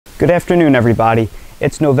Good afternoon, everybody.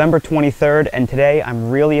 It's November 23rd, and today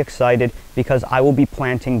I'm really excited because I will be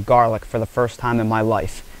planting garlic for the first time in my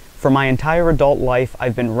life. For my entire adult life,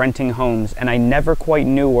 I've been renting homes, and I never quite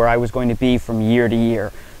knew where I was going to be from year to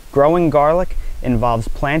year. Growing garlic involves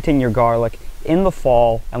planting your garlic in the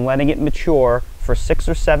fall and letting it mature for 6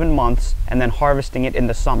 or 7 months and then harvesting it in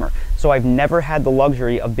the summer. So I've never had the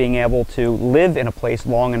luxury of being able to live in a place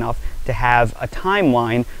long enough to have a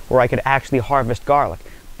timeline where I could actually harvest garlic.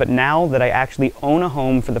 But now that I actually own a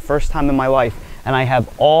home for the first time in my life and I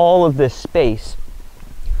have all of this space,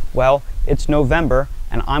 well, it's November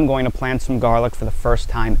and I'm going to plant some garlic for the first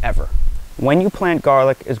time ever. When you plant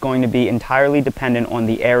garlic is going to be entirely dependent on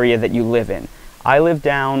the area that you live in. I live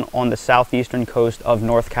down on the southeastern coast of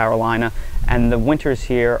North Carolina, and the winters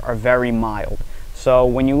here are very mild. So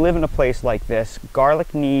when you live in a place like this,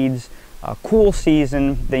 garlic needs a cool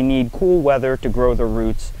season, they need cool weather to grow their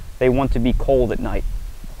roots, they want to be cold at night.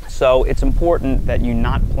 So it's important that you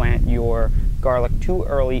not plant your garlic too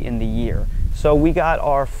early in the year. So we got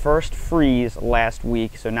our first freeze last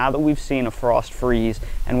week. So now that we've seen a frost freeze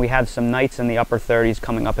and we have some nights in the upper 30s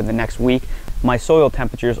coming up in the next week, my soil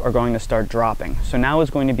temperatures are going to start dropping. So now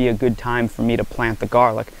is going to be a good time for me to plant the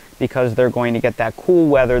garlic because they're going to get that cool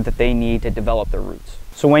weather that they need to develop their roots.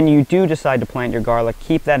 So when you do decide to plant your garlic,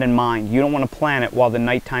 keep that in mind. You don't want to plant it while the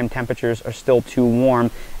nighttime temperatures are still too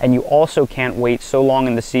warm, and you also can't wait so long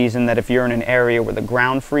in the season that if you're in an area where the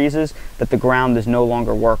ground freezes, that the ground is no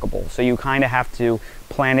longer workable. So you kind of have to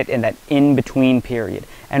plant it in that in-between period.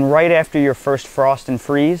 And right after your first frost and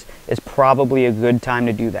freeze is probably a good time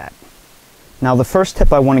to do that. Now, the first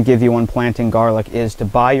tip I want to give you on planting garlic is to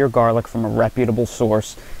buy your garlic from a reputable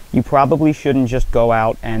source. You probably shouldn't just go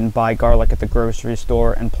out and buy garlic at the grocery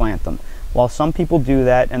store and plant them. While some people do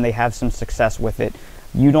that and they have some success with it,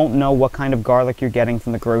 you don't know what kind of garlic you're getting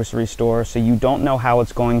from the grocery store, so you don't know how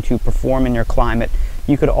it's going to perform in your climate.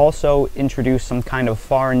 You could also introduce some kind of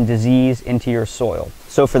foreign disease into your soil.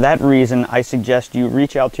 So for that reason, I suggest you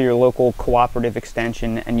reach out to your local cooperative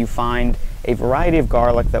extension and you find a variety of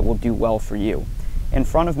garlic that will do well for you. In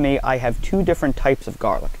front of me, I have two different types of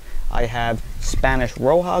garlic. I have Spanish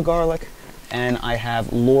Roja garlic and I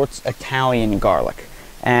have Lort's Italian garlic.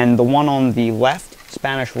 And the one on the left,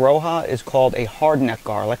 Spanish Roja, is called a hardneck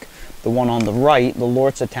garlic. The one on the right, the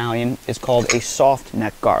Lort's Italian, is called a soft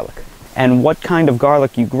neck garlic. And what kind of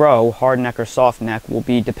garlic you grow, hardneck or soft neck, will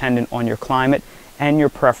be dependent on your climate and your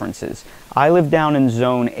preferences. I live down in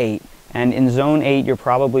Zone 8, and in Zone 8 you're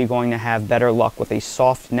probably going to have better luck with a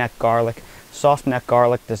soft neck garlic. Soft neck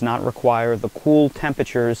garlic does not require the cool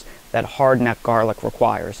temperatures that hard neck garlic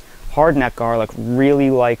requires. Hard neck garlic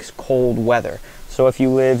really likes cold weather. So if you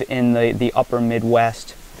live in the upper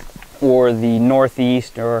Midwest or the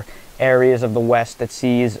Northeast or areas of the West that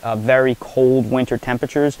sees very cold winter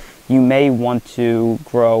temperatures, you may want to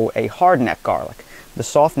grow a hard neck garlic. The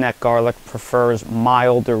soft neck garlic prefers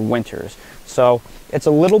milder winters. So it's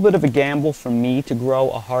a little bit of a gamble for me to grow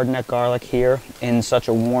a hard neck garlic here in such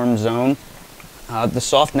a warm zone. The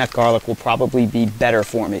soft neck garlic will probably be better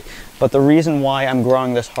for me. But the reason why I'm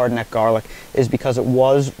growing this hard neck garlic is because it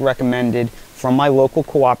was recommended from my local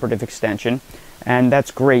cooperative extension. And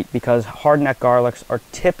that's great because hard neck garlics are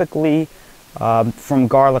typically, from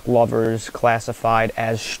garlic lovers, classified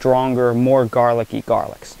as stronger, more garlicky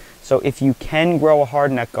garlics. So if you can grow a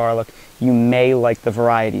hard neck garlic, you may like the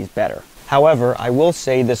varieties better. However, I will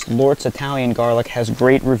say this Lort's Italian garlic has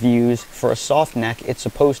great reviews. For a soft neck, it's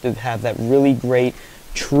supposed to have that really great,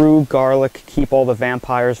 true garlic, keep all the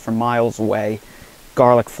vampires from miles away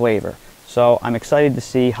garlic flavor. So I'm excited to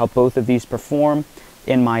see how both of these perform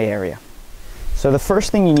in my area. So the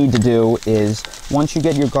first thing you need to do is, once you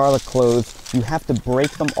get your garlic cloves, you have to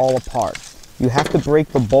break them all apart. You have to break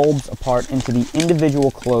the bulbs apart into the individual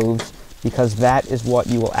cloves because that is what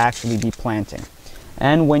you will actually be planting.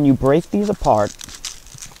 And when you break these apart,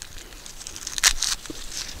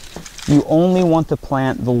 you only want to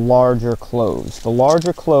plant the larger cloves. The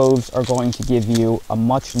larger cloves are going to give you a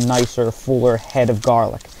much nicer, fuller head of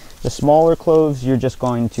garlic. The smaller cloves you're just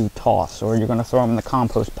going to toss, or you're going to throw them in the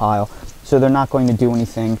compost pile, so they're not going to do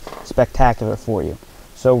anything spectacular for you.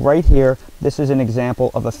 So right here, this is an example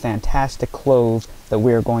of a fantastic clove that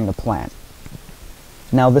we're going to plant.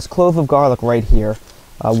 Now this clove of garlic right here,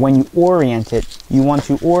 when you orient it, you want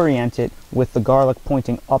to orient it with the garlic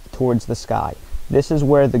pointing up towards the sky. This is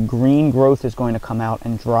where the green growth is going to come out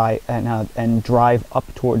and drive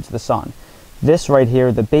up towards the sun. This right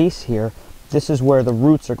here, the base here, this is where the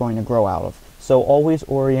roots are going to grow out of. So always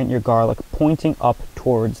orient your garlic pointing up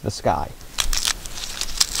towards the sky.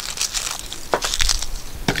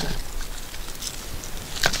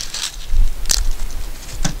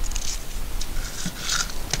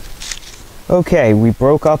 Okay, we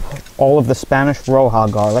broke up all of the Spanish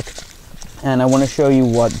Roja garlic, and I want to show you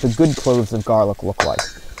what the good cloves of garlic look like.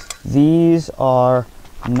 These are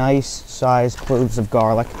nice sized cloves of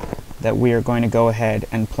garlic that we are going to go ahead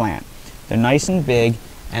and plant. They're nice and big,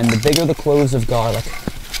 and the bigger the cloves of garlic,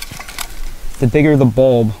 the bigger the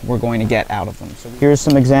bulb we're going to get out of them. So here's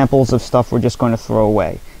some examples of stuff we're just going to throw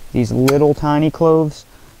away. These little tiny cloves,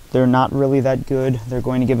 they're not really that good. They're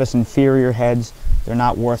going to give us inferior heads. They're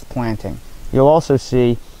not worth planting. You'll also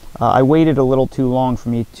see I waited a little too long for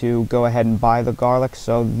me to go ahead and buy the garlic,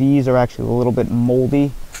 so these are actually a little bit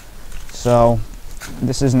moldy. So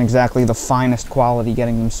this isn't exactly the finest quality,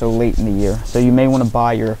 getting them so late in the year. So you may want to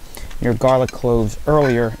buy your garlic cloves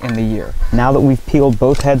earlier in the year. Now that we've peeled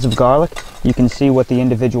both heads of garlic, you can see what the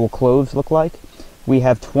individual cloves look like. We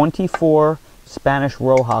have 24 Spanish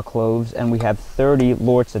Roja cloves and we have 30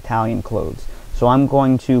 Lortz Italian cloves. So I'm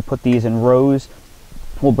going to put these in rows.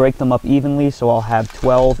 We'll break them up evenly, so I'll have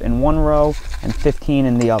 12 in one row and 15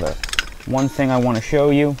 in the other. One thing I want to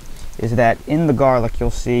show you is that in the garlic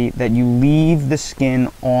you'll see that you leave the skin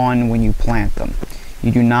on when you plant them.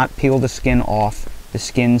 You do not peel the skin off, the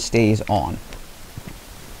skin stays on.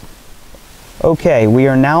 Okay, we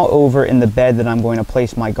are now over in the bed that I'm going to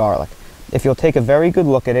place my garlic. If you'll take a very good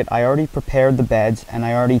look at it, I already prepared the beds and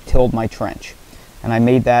I already tilled my trench. And I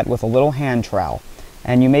made that with a little hand trowel.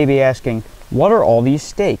 And you may be asking, what are all these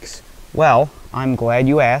stakes? Well, I'm glad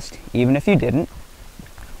you asked, even if you didn't.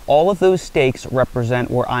 All of those stakes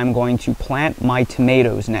represent where I'm going to plant my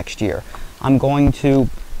tomatoes next year. I'm going to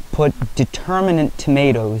put determinate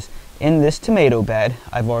tomatoes in this tomato bed,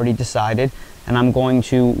 I've already decided, and I'm going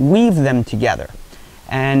to weave them together.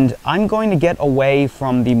 And I'm going to get away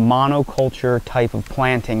from the monoculture type of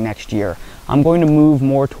planting next year. I'm going to move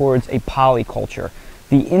more towards a polyculture.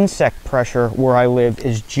 The insect pressure where I live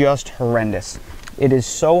is just horrendous. It is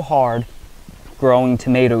so hard growing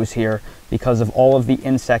tomatoes here because of all of the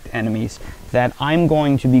insect enemies that I'm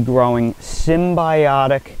going to be growing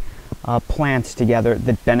symbiotic plants together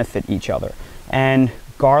that benefit each other. And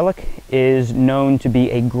garlic is known to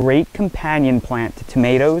be a great companion plant to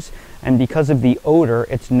tomatoes, and because of the odor,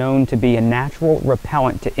 it's known to be a natural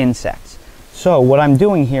repellent to insects. So what I'm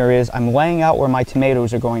doing here is I'm laying out where my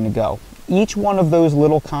tomatoes are going to go. Each one of those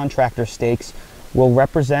little contractor stakes will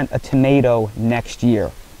represent a tomato next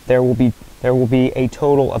year. There will be a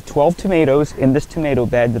total of 12 tomatoes in this tomato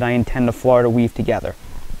bed that I intend to Florida weave together.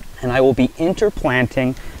 And I will be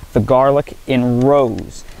interplanting the garlic in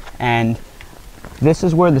rows. And this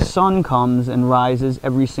is where the sun comes and rises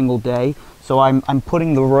every single day. So I'm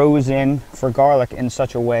putting the rows in for garlic in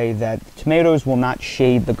such a way that tomatoes will not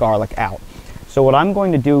shade the garlic out. So what I'm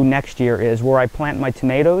going to do next year is where I plant my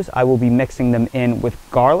tomatoes, I will be mixing them in with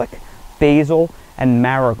garlic, basil, and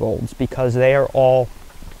marigolds because they are all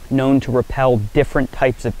known to repel different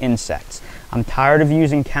types of insects. I'm tired of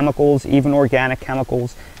using chemicals, even organic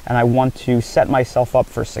chemicals, and I want to set myself up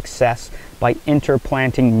for success by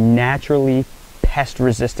interplanting naturally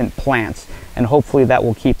pest-resistant plants, and hopefully that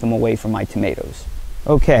will keep them away from my tomatoes.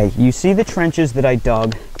 Okay, you see the trenches that I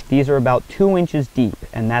dug. These are about 2 inches deep,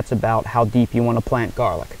 and that's about how deep you want to plant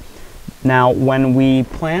garlic. Now, when we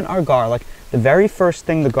plant our garlic, the very first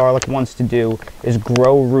thing the garlic wants to do is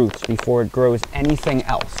grow roots before it grows anything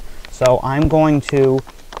else. So I'm going to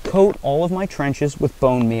coat all of my trenches with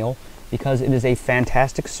bone meal because it is a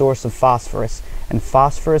fantastic source of phosphorus, and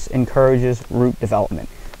phosphorus encourages root development.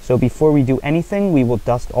 So before we do anything, we will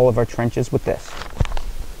dust all of our trenches with this.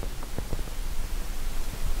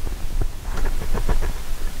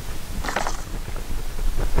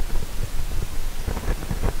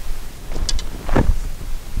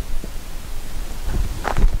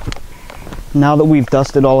 Now that we've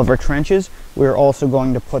dusted all of our trenches, we're also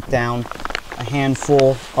going to put down a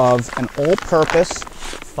handful of an all-purpose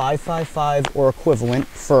 555 or equivalent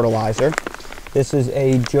fertilizer. This is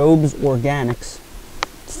a Job's Organics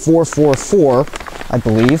 444, I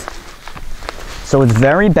believe. So it's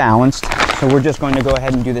very balanced. So we're just going to go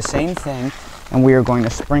ahead and do the same thing, and we are going to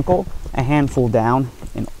sprinkle a handful down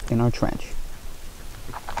in our trench.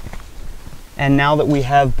 And now that we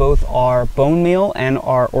have both our bone meal and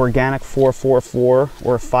our organic 444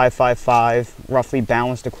 or 555 roughly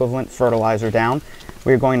balanced equivalent fertilizer down,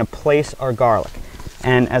 we're going to place our garlic.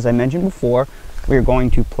 And as I mentioned before, we're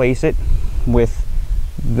going to place it with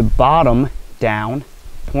the bottom down,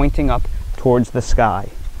 pointing up towards the sky.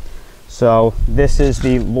 So this is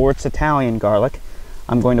the Lortz Italian garlic.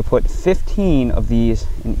 I'm going to put 15 of these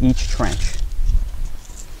in each trench.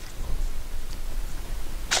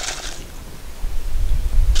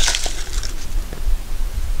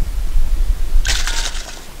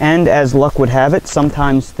 And as luck would have it,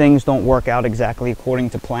 sometimes things don't work out exactly according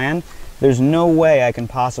to plan. There's no way I can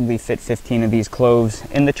possibly fit 15 of these cloves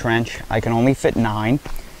in the trench. I can only fit 9.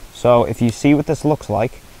 So if you see what this looks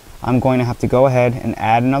like, I'm going to have to go ahead and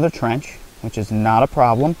add another trench, which is not a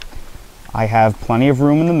problem. I have plenty of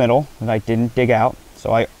room in the middle that I didn't dig out,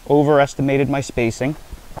 so I overestimated my spacing.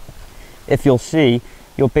 If you'll see,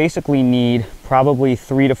 you'll basically need probably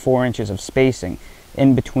 3 to 4 inches of spacing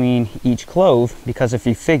in between each clove, because if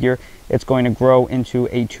you figure it's going to grow into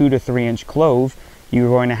a 2 to 3 inch clove, you're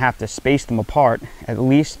going to have to space them apart at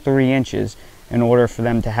least 3 inches in order for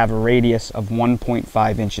them to have a radius of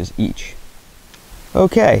 1.5 inches each.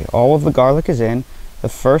 Okay, all of the garlic is in. The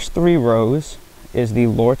first 3 rows is the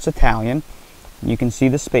Lort's Italian. You can see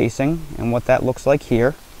the spacing and what that looks like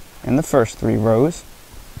here in the first 3 rows.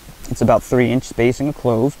 It's about 3-inch spacing a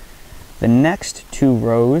clove. The next 2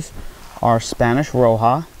 rows are Spanish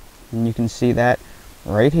Roja, and you can see that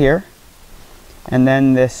right here. And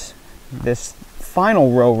then this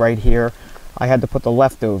final row right here, I had to put the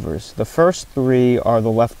leftovers. The first 3 are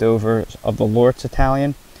the leftovers of the Lort's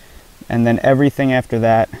Italian, and then everything after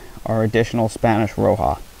that are additional Spanish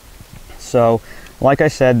Roja. So, like I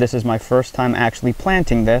said, this is my first time actually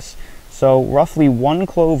planting this, so roughly 1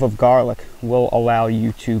 clove of garlic will allow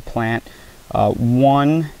you to plant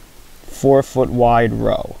 1 4-foot wide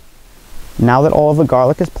row. Now that all of the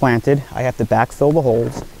garlic is planted, I have to backfill the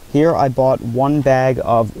holes. Here I bought 1 bag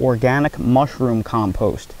of organic mushroom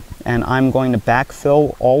compost, and I'm going to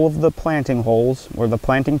backfill all of the planting holes, or the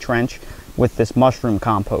planting trench, with this mushroom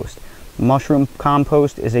compost. Mushroom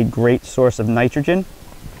compost is a great source of nitrogen,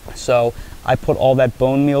 so I put all that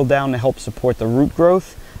bone meal down to help support the root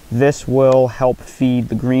growth. This will help feed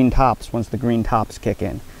the green tops once the green tops kick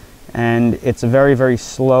in. And it's a very, very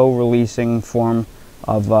slow releasing form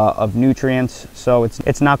of nutrients, so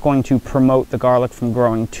it's not going to promote the garlic from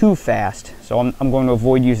growing too fast. So I'm going to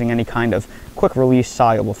avoid using any kind of quick release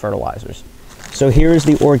soluble fertilizers. So here is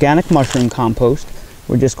the organic mushroom compost.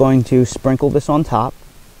 We're just going to sprinkle this on top,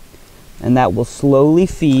 and that will slowly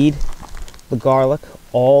feed the garlic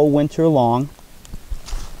all winter long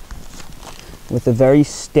with a very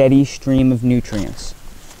steady stream of nutrients.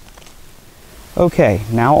 Okay,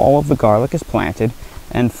 now all of the garlic is planted,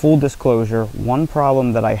 and full disclosure, one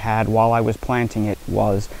problem that I had while I was planting it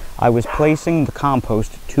was I was placing the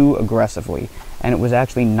compost too aggressively, and it was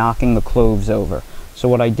actually knocking the cloves over. So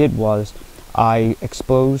what I did was I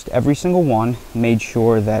exposed every single one, made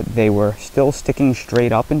sure that they were still sticking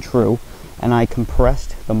straight up and true, and I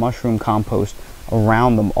compressed the mushroom compost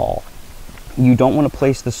around them all. You don't want to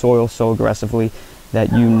place the soil so aggressively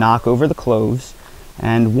that you knock over the cloves,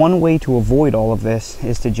 and one way to avoid all of this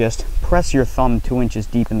is to just press your thumb 2 inches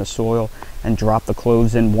deep in the soil and drop the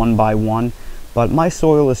cloves in one by one. But my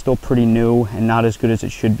soil is still pretty new and not as good as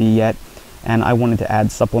it should be yet, and I wanted to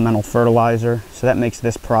add supplemental fertilizer, so that makes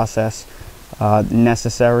this process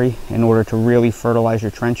necessary in order to really fertilize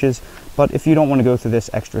your trenches. But if you don't want to go through this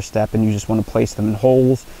extra step and you just want to place them in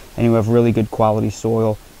holes and you have really good quality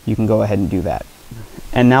soil, you can go ahead and do that.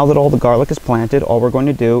 And now that all the garlic is planted, all we're going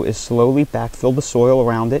to do is slowly backfill the soil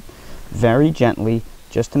around it very gently,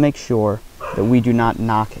 just to make sure that we do not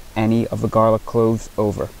knock any of the garlic cloves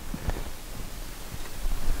over.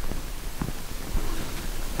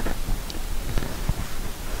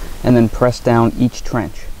 And then press down each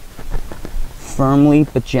trench, firmly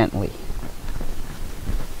but gently.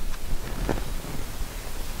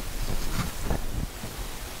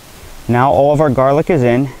 Now all of our garlic is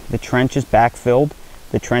in, the trench is backfilled,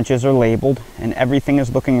 the trenches are labeled, and everything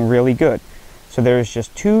is looking really good. So there's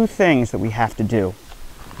just 2 things that we have to do.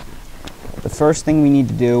 The first thing we need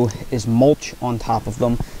to do is mulch on top of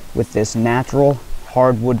them with this natural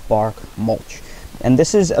hardwood bark mulch. And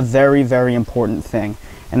this is a very, very important thing,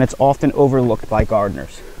 and it's often overlooked by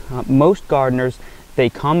gardeners. Most gardeners, they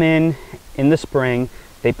come in the spring,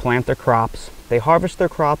 they plant their crops, they harvest their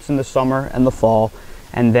crops in the summer and the fall,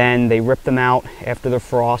 and then they rip them out after the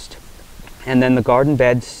frost, and then the garden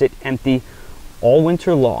beds sit empty all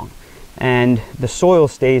winter long, and the soil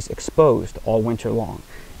stays exposed all winter long.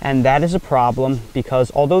 And that is a problem,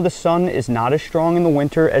 because although the sun is not as strong in the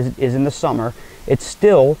winter as it is in the summer, it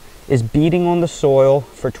still is beating on the soil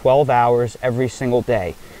for 12 hours every single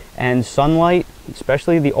day. And sunlight,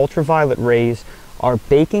 especially the ultraviolet rays, are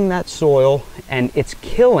baking that soil, and it's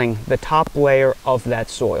killing the top layer of that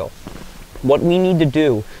soil. What we need to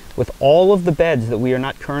do with all of the beds that we are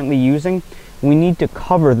not currently using, we need to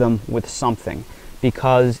cover them with something,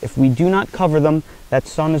 because if we do not cover them, that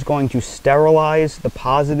sun is going to sterilize the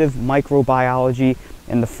positive microbiology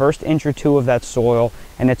in the first inch or 2 of that soil,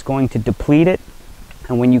 and it's going to deplete it,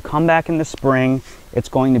 And when you come back in the spring, it's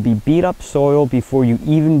going to be beat up soil before you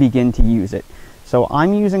even begin to use it. So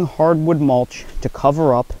I'm using hardwood mulch to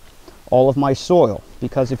cover up all of my soil,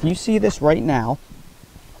 because if you see this right now,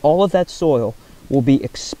 all of that soil will be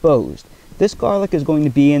exposed. This garlic is going to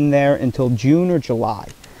be in there until June or July,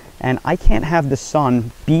 and I can't have the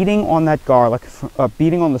sun beating on that garlic,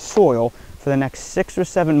 beating on the soil for the next 6 or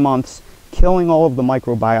 7 months, killing all of the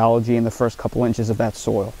microbiology in the first couple inches of that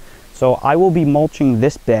soil. So I will be mulching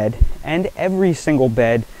this bed and every single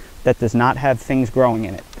bed that does not have things growing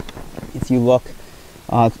in it. If you look,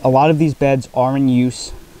 a lot of these beds are in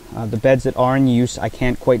use. The beds that are in use, I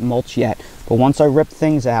can't quite mulch yet, but once I rip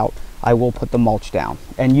things out, I will put the mulch down.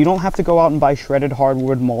 And you don't have to go out and buy shredded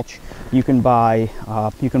hardwood mulch. You can buy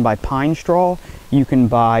pine straw, you can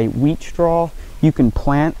buy wheat straw, you can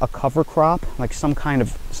plant a cover crop like some kind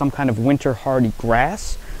of winter hardy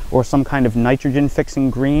grass or some kind of nitrogen fixing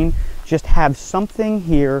green. Just have something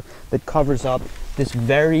here that covers up this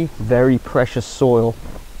very, very precious soil,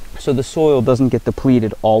 so the soil doesn't get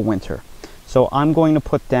depleted all winter. So I'm going to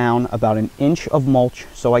put down about 1 inch of mulch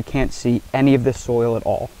so I can't see any of this soil at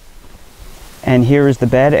all. And here is the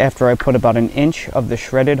bed after I put about 1 inch of the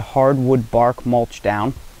shredded hardwood bark mulch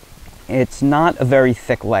down. It's not a very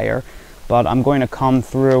thick layer, but I'm going to come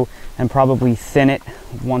through and probably thin it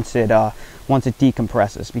once it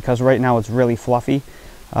decompresses, because right now it's really fluffy.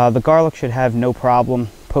 The garlic should have no problem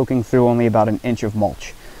poking through only about 1 inch of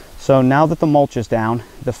mulch. So now that the mulch is down,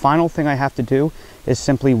 the final thing I have to do is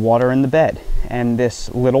simply water in the bed, and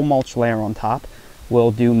this little mulch layer on top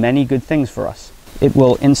will do many good things for us. It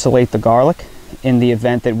will insulate the garlic in the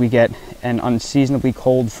event that we get an unseasonably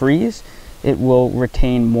cold freeze. It will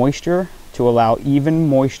retain moisture to allow even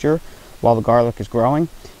moisture while the garlic is growing.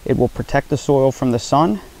 It will protect the soil from the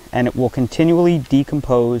sun, and it will continually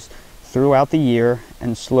decompose throughout the year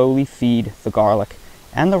and slowly feed the garlic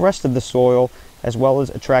and the rest of the soil, as well as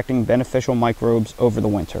attracting beneficial microbes over the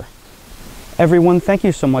winter. Everyone, thank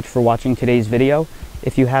you so much for watching today's video.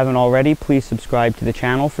 If you haven't already, please subscribe to the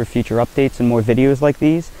channel for future updates and more videos like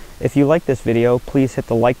these. If you like this video, please hit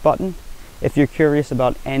the like button. If you're curious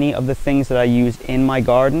about any of the things that I used in my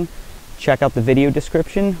garden, check out the video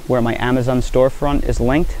description where my Amazon storefront is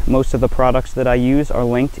linked. Most of the products that I use are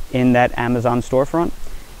linked in that Amazon storefront.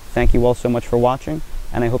 Thank you all so much for watching,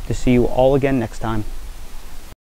 and I hope to see you all again next time.